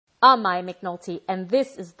I'm Maya McNulty, and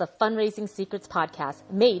this is the Fundraising Secrets podcast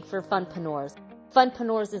made for funpreneurs.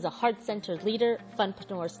 Funpreneurs is a heart-centered leader.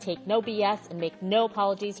 Funpreneurs take no BS and make no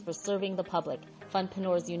apologies for serving the public.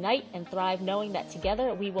 Funpreneurs unite and thrive knowing that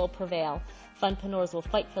together we will prevail. Funpreneurs will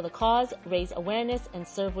fight for the cause, raise awareness, and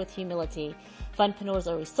serve with humility. Funpreneurs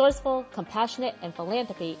are resourceful, compassionate, and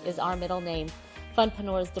philanthropy is our middle name.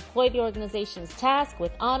 Funpreneurs deploy the organization's task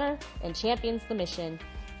with honor and champions the mission.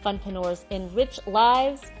 Funpreneurs enrich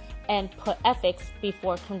lives and put ethics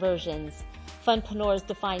before conversions. Funpreneurs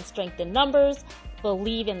define strength in numbers,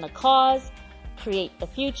 believe in the cause, create the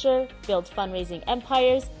future, build fundraising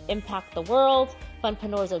empires, impact the world.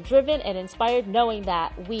 Funpreneurs are driven and inspired knowing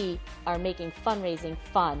that we are making fundraising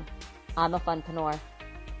fun. I'm a funpreneur.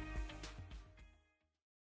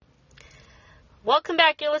 Welcome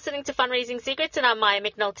back. You're listening to Fundraising Secrets, and I'm Maya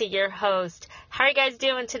McNulty, your host. How are you guys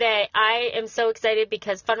doing today? I am so excited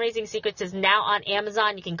because Fundraising Secrets is now on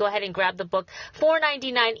Amazon. You can go ahead and grab the book,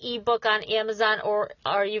 $4.99 ebook on Amazon, or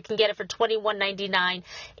you can get it for $21.99.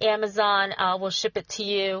 Amazon will ship it to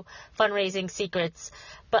you, Fundraising Secrets.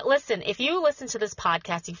 But listen, if you listen to this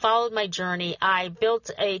podcast, you followed my journey, I built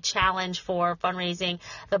a challenge for fundraising,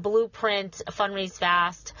 the Blueprint Fundraise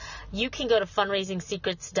Fast. You can go to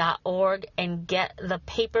fundraisingsecrets.org and get the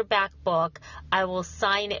paperback book. I will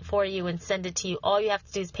sign it for you and send it to you. All you have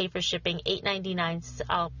to do is pay for shipping, $8.99.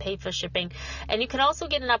 I'll pay for shipping. And you can also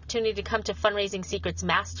get an opportunity to come to Fundraising Secrets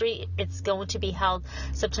Mastery. It's going to be held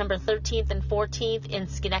September 13th and 14th in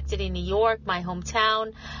Schenectady, New York, my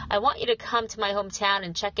hometown. I want you to come to my hometown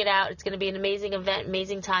and check it out. It's going to be an amazing event,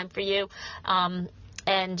 amazing time for you.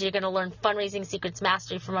 And you're going to learn Fundraising Secrets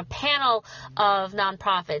Mastery from a panel of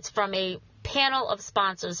nonprofits, from a panel of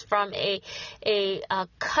sponsors, from a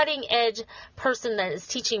cutting-edge person that is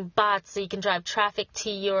teaching bots so you can drive traffic to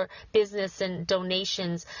your business and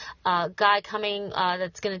donations. Guy coming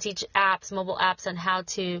that's going to teach apps, mobile apps, on how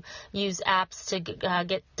to use apps to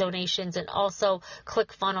get donations, and also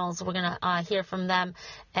ClickFunnels. We're going to hear from them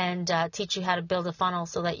and teach you how to build a funnel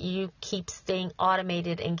so that you keep staying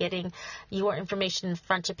automated and getting your information in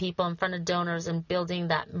front of people, in front of donors, and building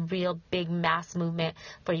that real big mass movement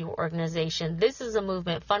for your organization. This is a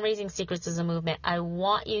movement. Fundraising Secrets is a movement. I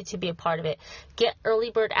want you to be a part of it. Get early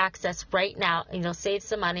bird access right now. Save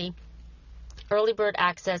some money. Early bird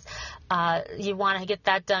access. You want to get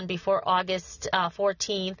that done before August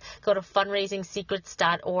 14th. Go to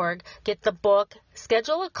fundraisingsecrets.org. Get the book.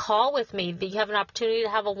 Schedule a call with me. You have an opportunity to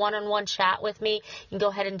have a one-on-one chat with me. You can go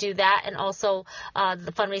ahead and do that. And also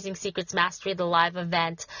the Fundraising Secrets Mastery, the live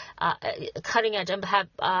event, cutting edge. I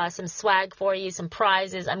have some swag for you, some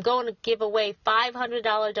prizes. I'm going to give away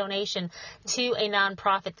 $500 donation to a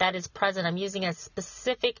nonprofit that is present. I'm using a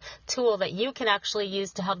specific tool that you can actually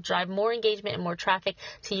use to help drive more engagement and more traffic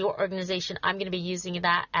to your organization. I'm going to be using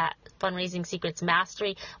that at Fundraising Secrets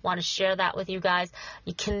Mastery. Want to share that with you guys.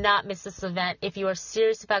 You cannot miss this event. If you are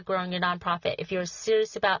serious about growing your nonprofit, if you're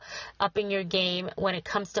serious about upping your game when it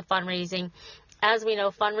comes to fundraising, as we know,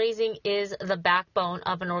 fundraising is the backbone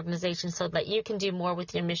of an organization so that you can do more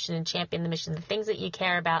with your mission and champion the mission, the things that you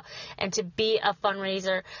care about. And to be a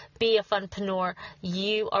fundraiser, be a funpreneur,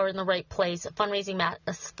 you are in the right place.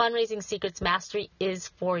 Fundraising Secrets Mastery is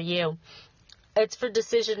for you. It's for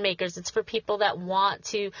decision makers. It's for people that want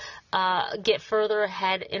to get further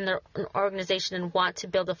ahead in their organization and want to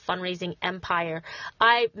build a fundraising empire.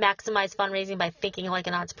 I maximize fundraising by thinking like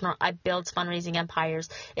an entrepreneur. I build fundraising empires.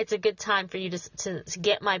 It's a good time for you to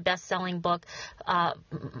get my best-selling book,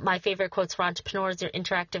 My Favorite Quotes for Entrepreneurs, Your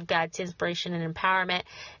Interactive Guide to Inspiration and Empowerment.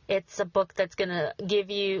 It's a book that's going to give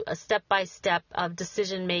you a step-by-step of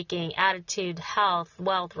decision-making, attitude, health,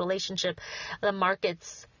 wealth, relationship, the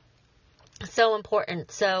markets. So important.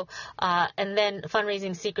 So, and then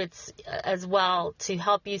Fundraising Secrets as well to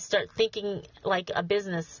help you start thinking like a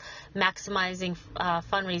business, maximizing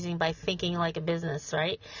fundraising by thinking like a business,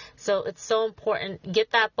 right? So it's so important. Get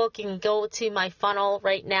that book. You can go to my funnel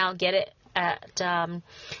right now. Get it at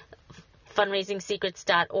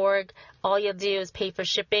fundraisingsecrets.org. All you'll do is pay for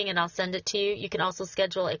shipping and I'll send it to you. You can also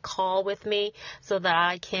schedule a call with me so that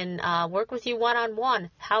I can work with you one-on-one.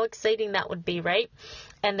 How exciting that would be, right?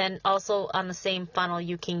 And then also on the same funnel,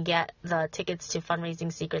 you can get the tickets to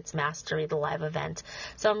Fundraising Secrets Mastery, the live event.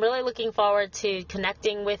 So I'm really looking forward to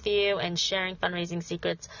connecting with you and sharing Fundraising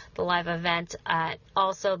Secrets, the live event.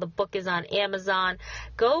 Also, the book is on Amazon.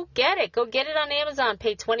 Go get it. Go get it on Amazon.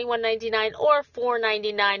 Pay $21.99 or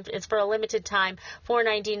 $4.99. It's for a limited time.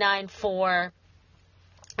 $4.99 for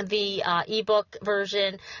the ebook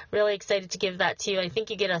version. Really excited to give that to you. I think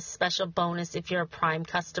you get a special bonus if you're a Prime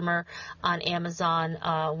customer on Amazon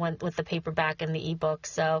with the paperback and the ebook.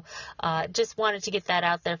 So just wanted to get that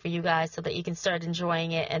out there for you guys so that you can start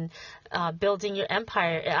enjoying it and building your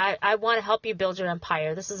empire. I want to help you build your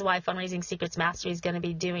empire. This is why Fundraising Secrets Mastery is going to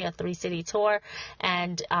be doing a 3-city tour,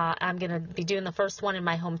 and I'm going to be doing the first one in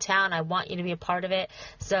my hometown. I want you to be a part of it.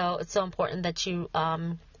 So it's so important that you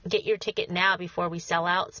get your ticket now before we sell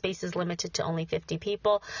out. Space is limited to only 50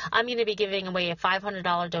 people. I'm going to be giving away a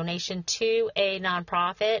 $500 donation to a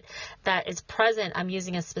nonprofit that is present. I'm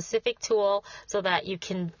using a specific tool so that you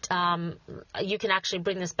can actually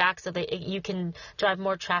bring this back so that you can drive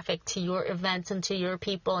more traffic to your events and to your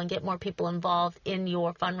people and get more people involved in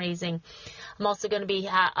your fundraising. I'm also going to be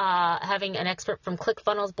having an expert from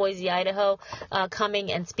ClickFunnels, Boise, Idaho,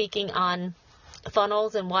 coming and speaking on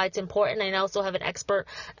funnels and why it's important. And I also have an expert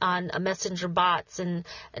on messenger bots and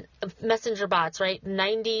messenger bots, right?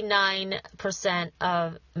 99%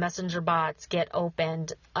 of messenger bots get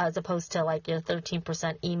opened as opposed to like your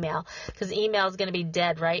 13% email, because email is going to be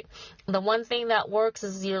dead, right? The one thing that works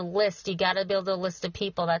is your list. You got to build a list of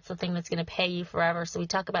people. That's the thing that's going to pay you forever. So we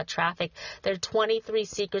talk about traffic. There are 23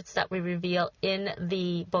 secrets that we reveal in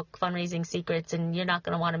the book, Fundraising Secrets, and you're not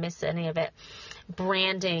going to want to miss any of it.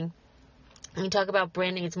 Branding. When you talk about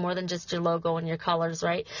branding, it's more than just your logo and your colors,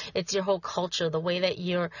 right? It's your whole culture, the way that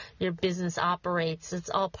your business operates. It's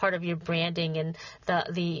all part of your branding and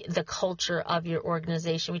the culture of your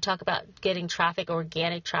organization. We talk about getting traffic,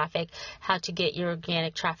 organic traffic, how to get your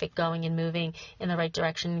organic traffic going and moving in the right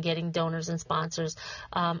direction, getting donors and sponsors.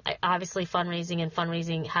 Obviously,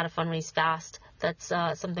 fundraising, how to fundraise fast. That's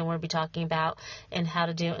something we'll be talking about, and how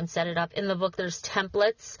to do and set it up. In the book, there's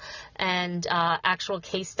templates and actual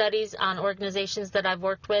case studies on organizations that I've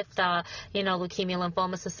worked with. Leukemia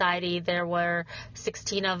Lymphoma Society, there were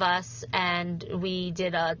 16 of us, and we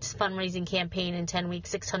did a fundraising campaign in 10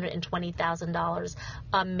 weeks, $620,000.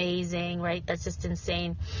 Amazing, right? That's just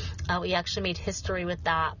insane. We actually made history with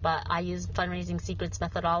that, but I used Fundraising Secrets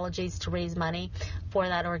methodologies to raise money for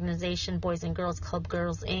that organization, Boys and Girls Club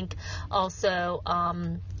Girls, Inc. Also,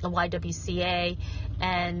 the YWCA,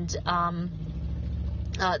 and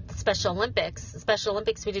Special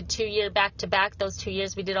Olympics, we did 2 year back-to-back. Those 2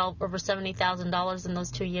 years, we did over $70,000 in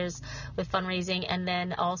those 2 years with fundraising. And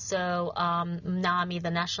then also NAMI,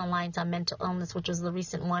 the National Alliance on Mental Illness, which was the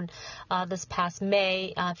recent one this past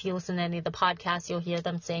May. If you listen to any of the podcasts, you'll hear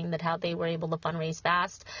them saying that how they were able to fundraise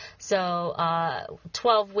fast. So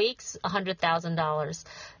 12 weeks, $100,000.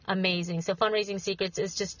 Amazing. So Fundraising Secrets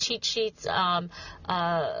is just cheat sheets,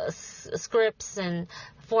 scripts, and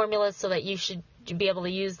formulas so that you should be able to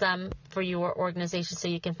use them for your organization so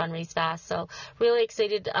you can fundraise fast. So really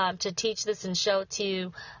excited to teach this and show it to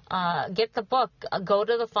you. Get the book. Go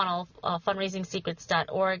to the funnel,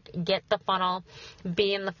 fundraisingsecrets.org. Get the funnel.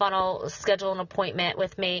 Be in the funnel. Schedule an appointment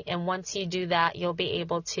with me. And once you do that, you'll be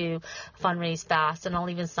able to fundraise fast. And I'll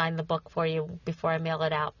even sign the book for you before I mail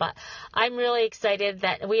it out. But I'm really excited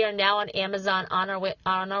that we are now on Amazon on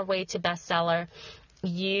our way to bestseller.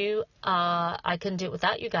 I couldn't do it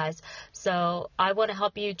without you guys. So I want to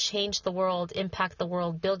help you change the world, impact the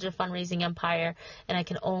world, build your fundraising empire, and I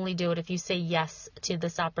can only do it if you say yes to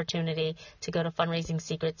this opportunity to go to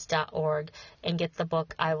fundraisingsecrets.org and get the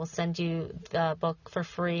book. I will send you the book for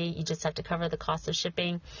free. You just have to cover the cost of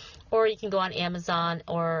shipping, or you can go on Amazon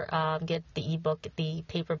or get the ebook, the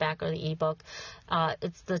paperback or the ebook.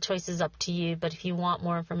 The choice is up to you, but if you want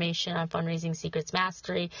more information on Fundraising Secrets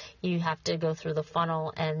Mastery, you have to go through the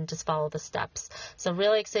funnel and just follow the steps. So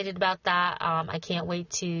really excited about that. I can't wait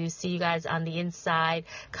to see you guys on the inside.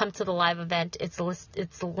 Come to the live event. It's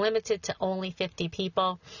limited to only 50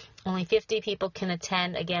 people. Only 50 people can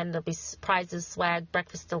attend. Again, there'll be prizes, swag,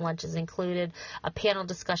 breakfast and lunch is included, a panel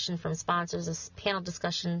discussion from sponsors, a panel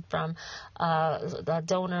discussion from the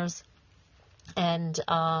donors, and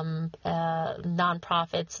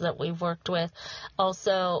nonprofits that we've worked with.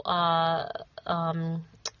 Also,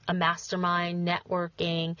 a mastermind,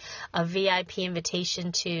 networking, a VIP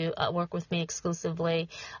invitation to work with me exclusively,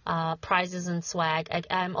 prizes and swag.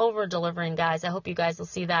 I'm over-delivering, guys. I hope you guys will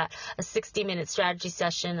see that. A 60-minute strategy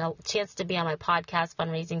session, a chance to be on my podcast,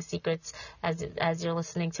 Fundraising Secrets, as you're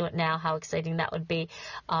listening to it now. How exciting that would be.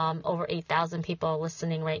 Over 8,000 people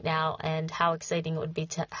listening right now, and how exciting it would be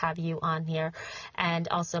to have you on here. And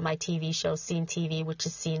also my TV show, Seen TV, which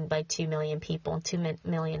is seen by 2 million people and 2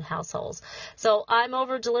 million households. So I'm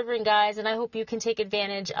over-delivering, guys, and I hope you can take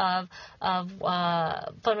advantage of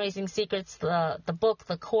Fundraising Secrets, the book,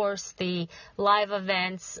 the course, the live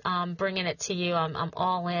events, bringing it to you. I'm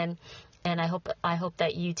all in. And I hope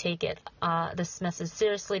that you take this message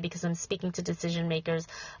seriously, because I'm speaking to decision makers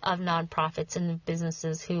of nonprofits and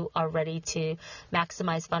businesses who are ready to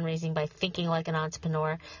maximize fundraising by thinking like an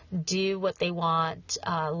entrepreneur, do what they want,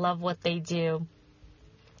 love what they do,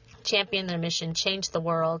 champion their mission, change the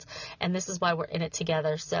world, and this is why we're in it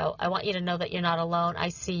together. So I want you to know that you're not alone. I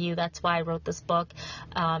see you. That's why I wrote this book.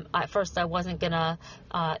 At first, I wasn't going to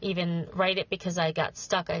even write it because I got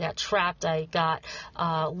stuck. I got trapped. I got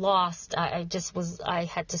lost. I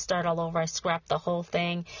had to start all over. I scrapped the whole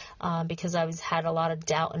thing because I had a lot of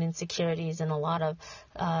doubt and insecurities and a lot of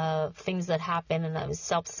things that happened, and I was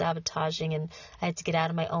self-sabotaging, and I had to get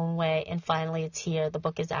out of my own way. And finally, it's here. The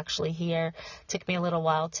book is actually here. It took me a little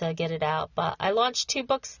while to get it out, but I launched 2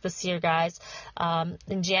 books this year, guys.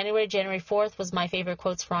 In January 4th was My Favorite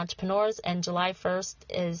Quotes for Entrepreneurs, and July 1st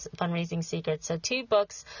is Fundraising Secrets. So 2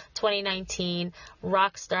 books, 2019,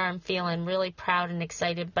 Rockstar. I'm feeling really proud and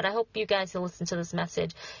excited, but I hope you guys will listen to this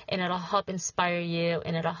message, and it'll help inspire you,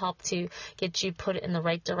 and it'll help to get you put in the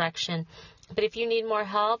right direction. But if you need more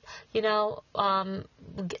help, log on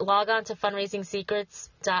to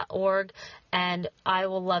fundraisingsecrets.org, and I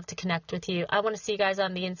will love to connect with you. I want to see you guys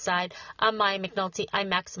on the inside. I'm Maya McNulty. I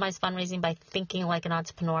maximize fundraising by thinking like an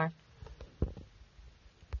entrepreneur.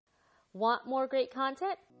 Want more great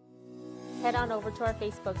content? Head on over to our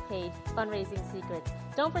Facebook page, Fundraising Secrets.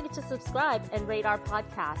 Don't forget to subscribe and rate our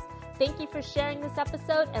podcast. Thank you for sharing this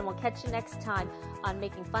episode, and we'll catch you next time on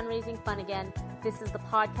Making Fundraising Fun Again. This is the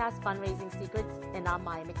podcast Fundraising Secrets, and I'm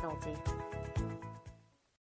Maya McNulty.